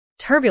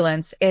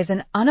turbulence is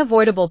an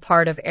unavoidable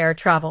part of air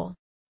travel.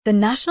 The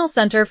National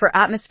Center for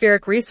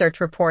Atmospheric Research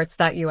reports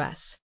that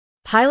U.S.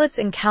 pilots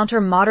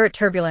encounter moderate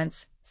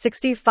turbulence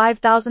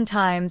 65,000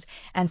 times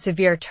and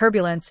severe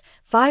turbulence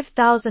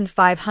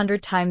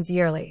 5,500 times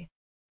yearly.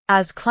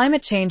 As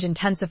climate change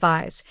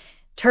intensifies,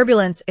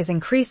 turbulence is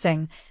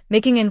increasing,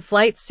 making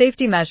in-flight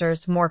safety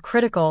measures more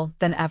critical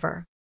than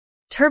ever.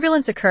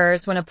 Turbulence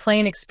occurs when a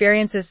plane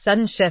experiences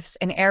sudden shifts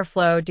in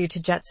airflow due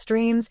to jet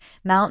streams,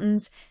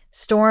 mountains,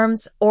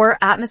 storms, or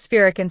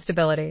atmospheric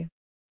instability.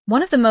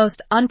 One of the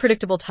most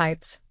unpredictable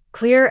types,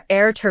 clear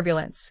air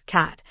turbulence,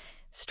 CAT,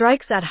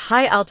 strikes at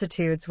high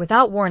altitudes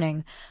without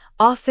warning,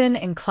 often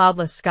in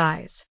cloudless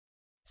skies.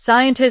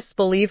 Scientists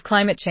believe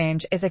climate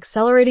change is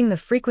accelerating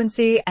the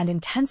frequency and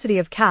intensity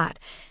of CAT,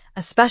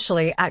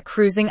 especially at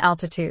cruising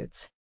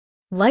altitudes.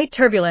 Light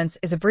turbulence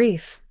is a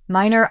brief,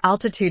 minor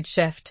altitude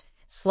shift,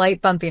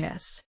 slight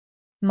bumpiness.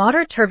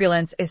 Moderate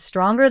turbulence is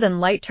stronger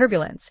than light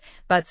turbulence,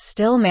 but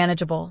still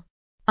manageable.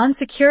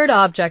 Unsecured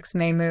objects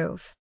may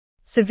move.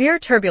 Severe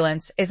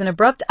turbulence is an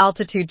abrupt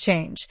altitude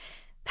change.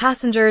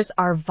 Passengers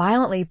are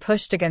violently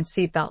pushed against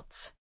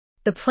seatbelts.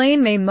 The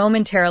plane may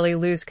momentarily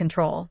lose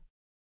control.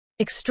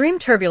 Extreme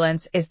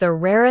turbulence is the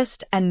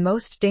rarest and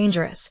most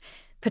dangerous,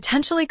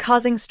 potentially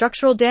causing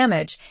structural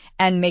damage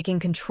and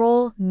making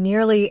control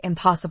nearly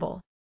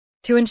impossible.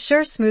 To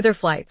ensure smoother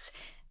flights,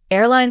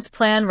 airlines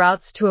plan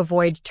routes to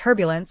avoid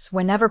turbulence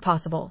whenever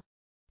possible.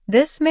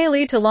 This may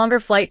lead to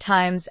longer flight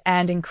times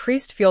and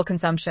increased fuel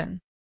consumption.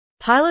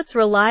 Pilots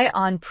rely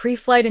on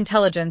pre-flight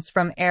intelligence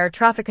from air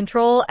traffic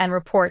control and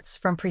reports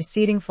from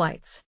preceding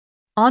flights.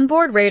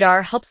 Onboard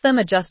radar helps them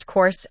adjust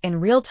course in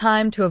real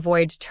time to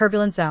avoid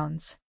turbulent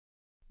zones.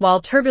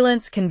 While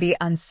turbulence can be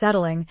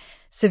unsettling,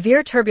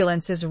 severe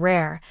turbulence is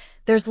rare.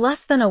 There's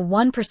less than a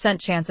 1%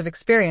 chance of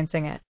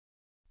experiencing it.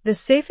 The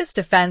safest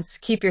defense: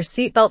 keep your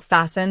seatbelt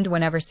fastened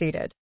whenever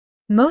seated.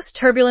 Most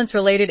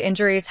turbulence-related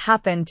injuries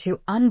happen to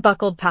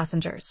unbuckled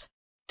passengers.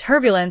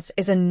 Turbulence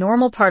is a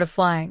normal part of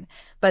flying,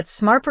 but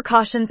smart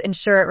precautions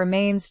ensure it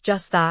remains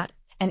just that,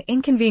 an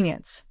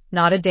inconvenience,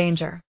 not a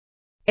danger.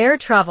 Air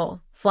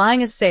travel,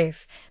 flying is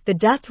safe. The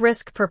death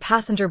risk per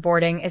passenger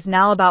boarding is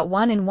now about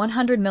 1 in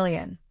 100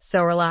 million,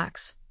 so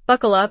relax,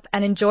 buckle up,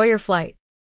 and enjoy your flight.